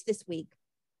the news this week,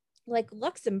 like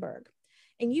Luxembourg.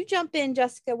 And you jump in,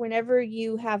 Jessica, whenever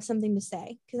you have something to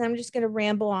say, because I'm just going to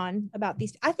ramble on about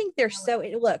these. I think they're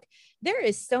look, there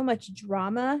is so much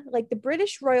drama. Like, the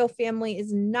British royal family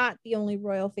is not the only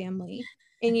royal family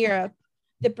in Europe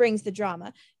that brings the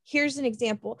drama. Here's an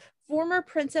example. Former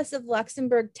Princess of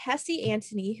Luxembourg, Tessie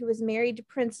Antony, who was married to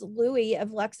Prince Louis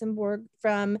of Luxembourg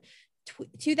from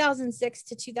 2006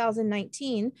 to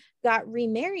 2019, got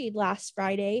remarried last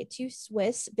Friday to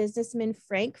Swiss businessman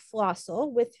Frank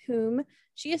Flossel, with whom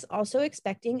she is also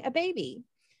expecting a baby.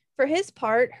 For his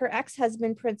part, her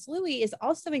ex-husband Prince Louis is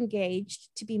also engaged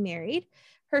to be married.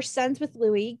 Her sons with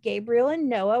Louis, Gabriel and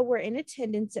Noah, were in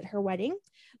attendance at her wedding.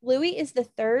 Louis is the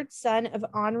 3rd son of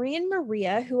Henri and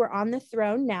Maria, who are on the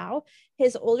throne now.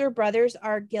 His older brothers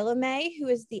are Guillaume, who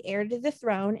is the heir to the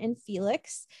throne, and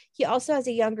Felix. He also has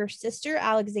a younger sister,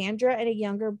 Alexandra, and a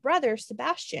younger brother,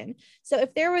 Sebastian. So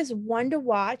if there was one to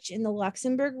watch in the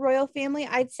Luxembourg royal family,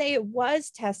 I'd say it was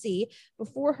Tessie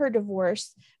before her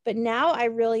divorce. But now I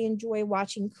really enjoy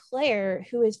watching Claire,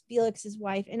 who is Felix's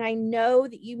wife. And I know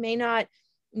that you may not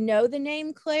know the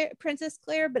name Claire, Princess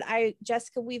Claire, but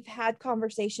Jessica, we've had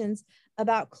conversations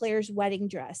about Claire's wedding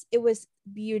dress. It was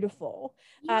beautiful.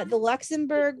 Yeah. The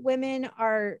Luxembourg women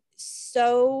are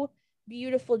so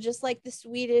beautiful, just like the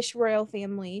Swedish royal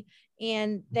family,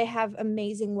 and they have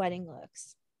amazing wedding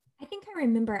looks. I think I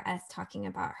remember us talking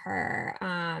about her.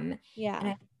 Yeah.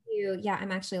 And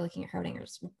I'm actually looking at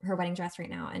her wedding dress right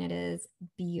now, and it is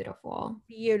beautiful.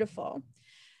 Beautiful.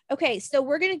 Okay, so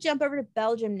we're going to jump over to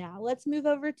Belgium now. Let's move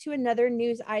over to another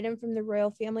news item from the royal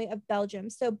family of Belgium.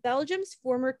 So Belgium's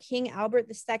former King Albert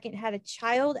II had a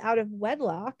child out of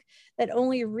wedlock that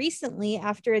only recently,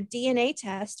 after a DNA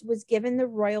test, was given the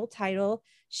royal title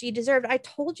she deserved. I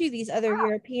told you these other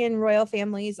European royal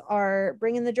families are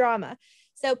bringing the drama.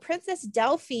 So Princess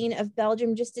Delphine of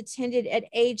Belgium just attended at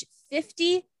age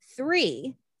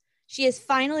 53. She is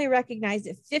finally recognized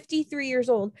at 53 years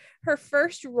old, her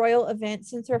first royal event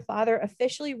since her father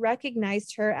officially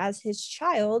recognized her as his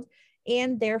child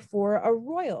and therefore a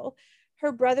royal.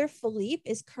 Her brother Philippe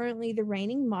is currently the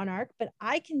reigning monarch, but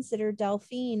I consider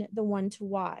Delphine the one to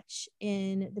watch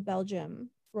in the Belgium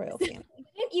royal family.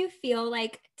 Didn't you feel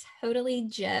like totally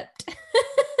gypped?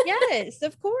 Yes,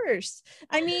 of course.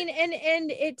 I mean,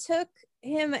 and it took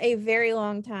him a very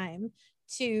long time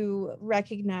to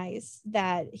recognize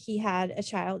that he had a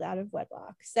child out of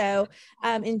wedlock. So,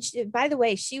 and by the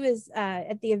way, she was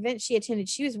at the event she attended,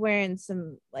 she was wearing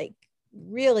some like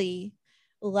really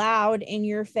loud in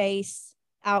your face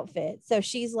outfit. So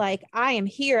she's like, I am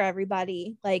here,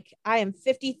 everybody. Like, I am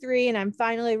 53 and I'm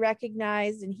finally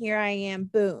recognized, and here I am,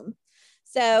 boom.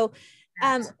 So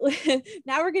now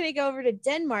we're going to go over to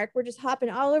Denmark. We're just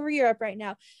hopping all over Europe right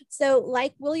now. So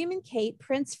like William and Kate,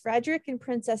 Prince Frederick and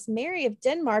Princess Mary of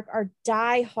Denmark are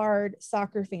die-hard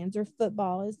soccer fans, or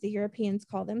football as the Europeans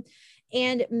call them.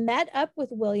 and met up with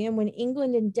William when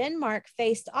England and Denmark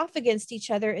faced off against each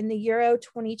other in the Euro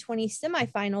 2020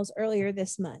 semifinals earlier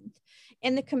this month.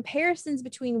 And the comparisons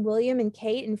between William and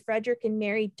Kate and Frederick and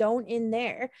Mary don't end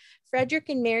there. Frederick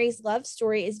and Mary's love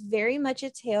story is very much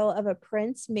a tale of a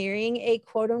prince marrying a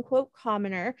quote unquote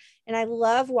commoner. And I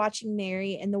love watching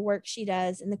Mary and the work she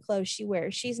does and the clothes she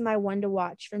wears. She's my one to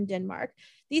watch from Denmark.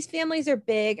 These families are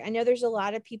big. I know there's a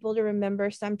lot of people to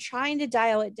remember, so I'm trying to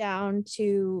dial it down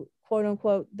to quote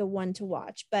unquote the one to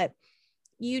watch, but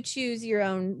you choose your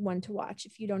own one to watch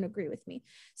if you don't agree with me.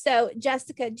 So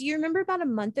Jessica, do you remember about a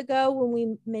month ago when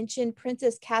we mentioned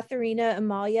Princess Catharina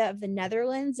Amalia of the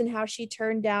Netherlands and how she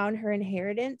turned down her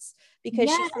inheritance because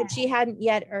she said she hadn't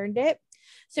yet earned it?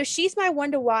 So she's my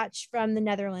one to watch from the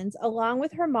Netherlands, along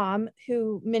with her mom,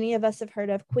 who many of us have heard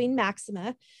of, Queen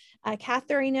Maxima.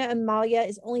 Catharina Amalia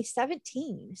is only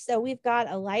 17. So we've got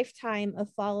a lifetime of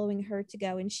following her to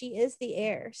go, and she is the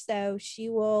heir. So she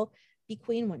will be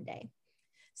queen one day.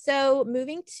 So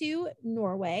moving to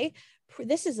Norway,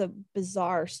 this is a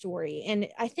bizarre story. And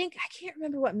I can't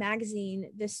remember what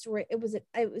magazine this story, it was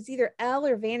either Elle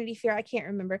or Vanity Fair. I can't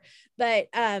remember, but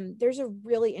there's a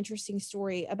really interesting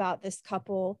story about this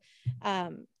couple.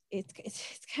 It's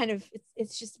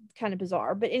just kind of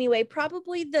bizarre, but anyway,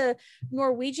 probably the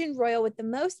Norwegian royal with the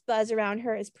most buzz around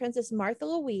her is Princess Martha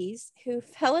Louise, who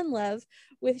fell in love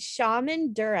with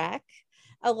Shaman Durek,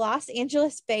 a Los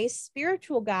Angeles-based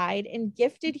spiritual guide and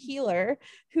gifted healer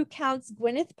who counts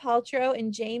Gwyneth Paltrow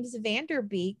and James Van Der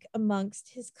Beek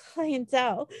amongst his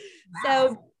clientele.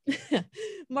 Wow. So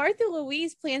Martha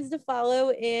Louise plans to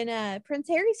follow in Prince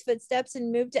Harry's footsteps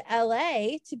and move to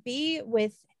LA to be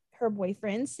with her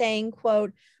boyfriend, saying,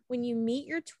 quote, "When you meet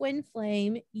your twin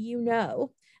flame, you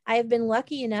know. I have been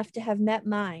lucky enough to have met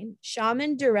mine.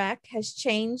 Shaman Durek has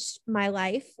changed my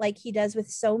life like he does with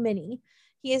so many.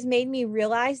 He has made me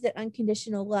realize that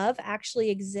unconditional love actually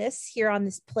exists here on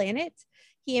this planet.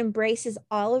 He embraces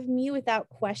all of me without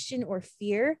question or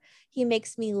fear. He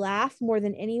makes me laugh more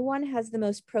than anyone, has the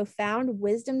most profound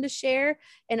wisdom to share,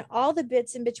 and all the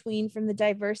bits in between from the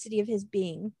diversity of his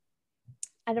being."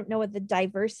 I don't know what the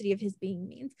diversity of his being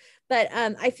means, but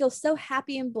I feel so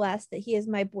happy and blessed that he is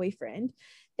my boyfriend.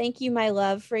 Thank you, my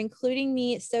love, for including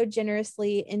me so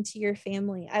generously into your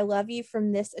family. I love you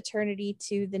from this eternity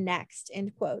to the next,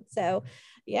 end quote. So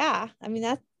yeah, I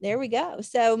mean, there we go.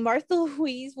 So Martha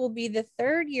Louise will be the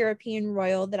third European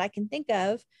royal that I can think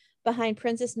of behind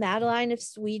Princess Madeline of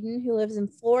Sweden, who lives in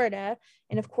Florida,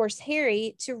 and of course,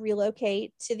 Harry, to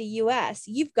relocate to the US.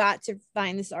 You've got to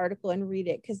find this article and read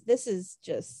it because this is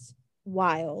just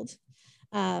wild.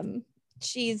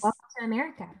 She's welcome to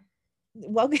America.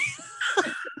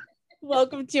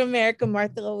 Welcome to America,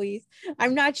 Martha Louise.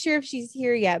 I'm not sure if she's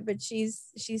here yet, but she's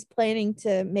planning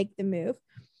to make the move.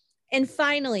 And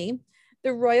finally,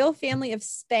 the royal family of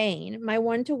Spain. My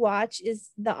one to watch is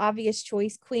the obvious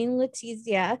choice, Queen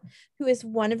Letizia, who is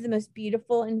one of the most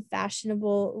beautiful and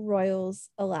fashionable royals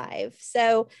alive.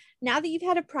 So now that you've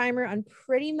had a primer on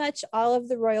pretty much all of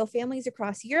the royal families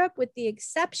across Europe, with the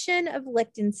exception of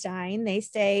Liechtenstein, they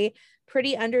stay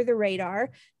pretty under the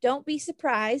radar. Don't be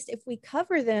surprised if we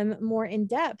cover them more in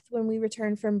depth when we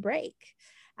return from break.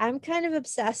 I'm kind of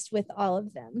obsessed with all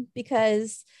of them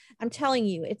because I'm telling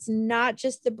you, it's not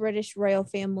just the British royal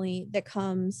family that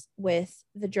comes with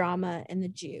the drama and the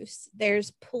juice.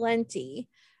 There's plenty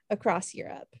across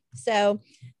Europe. So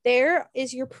there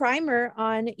is your primer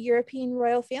on European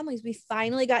royal families. We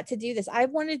finally got to do this.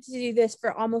 I've wanted to do this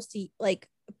for almost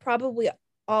probably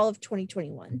all of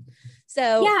 2021.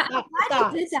 So yeah,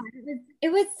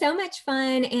 it was so much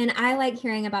fun, and I like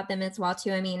hearing about them as well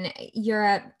too. I mean,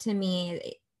 Europe, to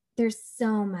me, there's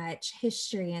so much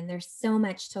history and there's so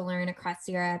much to learn across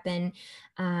Europe. And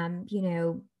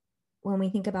when we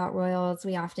think about royals,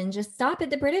 we often just stop at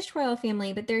the British royal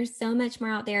family, but there's so much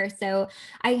more out there. So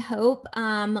I hope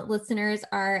listeners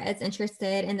are as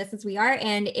interested in this as we are.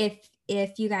 And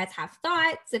if you guys have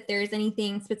thoughts, if there's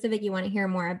anything specific you want to hear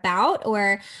more about,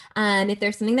 or if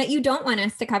there's something that you don't want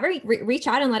us to cover, reach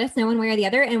out and let us know one way or the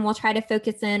other. And we'll try to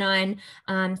focus in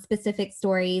on specific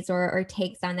stories or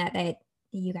takes on that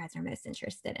you guys are most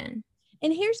interested in.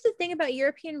 And here's the thing about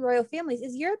European royal families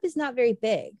is Europe is not very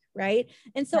big, right?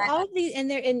 And so all of these,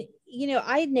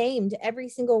 I named every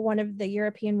single one of the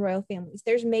European royal families.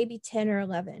 There's maybe 10 or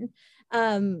 11.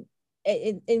 And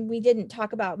we didn't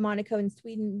talk about Monaco and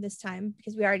Sweden this time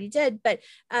because we already did, but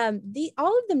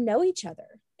all of them know each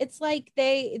other. It's like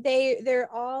they're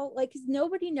all like, because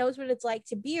nobody knows what it's like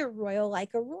to be a royal,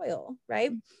 like a royal,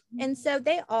 right? Mm-hmm. And so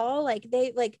they all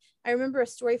I remember a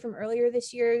story from earlier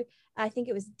this year. I think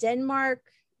it was Denmark.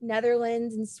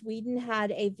 Netherlands and Sweden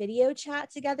had a video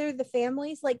chat together, the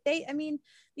families. Like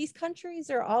these countries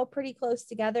are all pretty close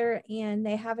together and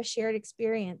they have a shared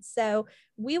experience. So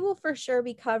we will for sure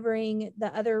be covering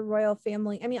the other royal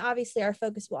family. I mean, obviously our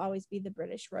focus will always be the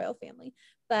British royal family,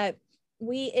 but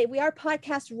we are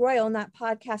podcast royal, not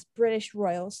podcast British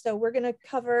royal. So we're going to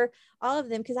cover all of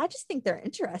them because I just think they're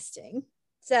interesting.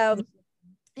 So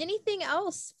anything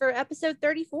else for episode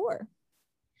 34?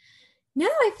 No,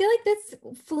 I feel like this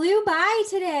flew by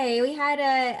today. We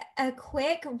had a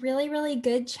quick, really, really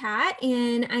good chat,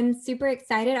 and I'm super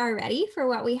excited already for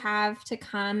what we have to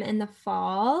come in the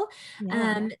fall.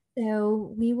 Yeah.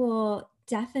 So we will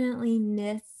definitely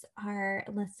miss our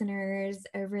listeners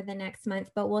over the next month,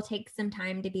 but we'll take some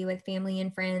time to be with family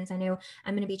and friends. I know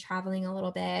I'm going to be traveling a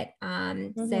little bit.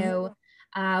 So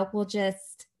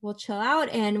we'll chill out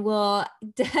and we'll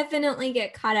definitely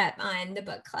get caught up on the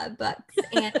book club books.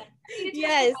 And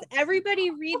yes,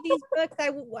 everybody read these books.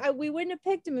 We wouldn't have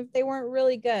picked them if they weren't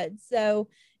really good. So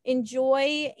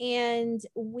enjoy, and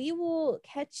we will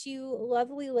catch you,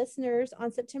 lovely listeners,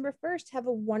 on September 1st. Have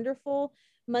a wonderful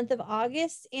month of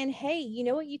August. And hey, you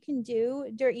know what you can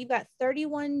do? You've got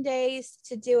 31 days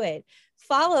to do it.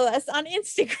 Follow us on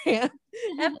Instagram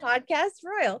at Podcast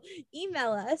Royal.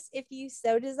 Email us if you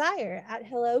so desire at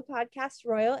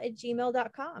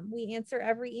hellopodcastroyal@gmail.com. We answer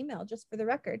every email, just for the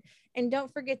record. And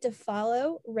don't forget to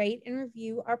follow, rate, and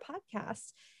review our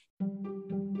podcast.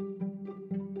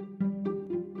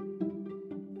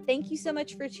 Thank you so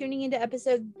much for tuning into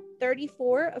episode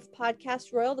 34 of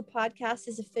Podcast Royal. The podcast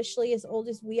is officially as old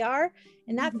as we are,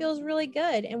 and that feels really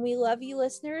good. And we love you,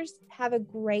 listeners. Have a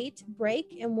great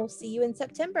break, and we'll see you in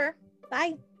September.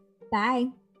 Bye.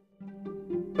 Bye.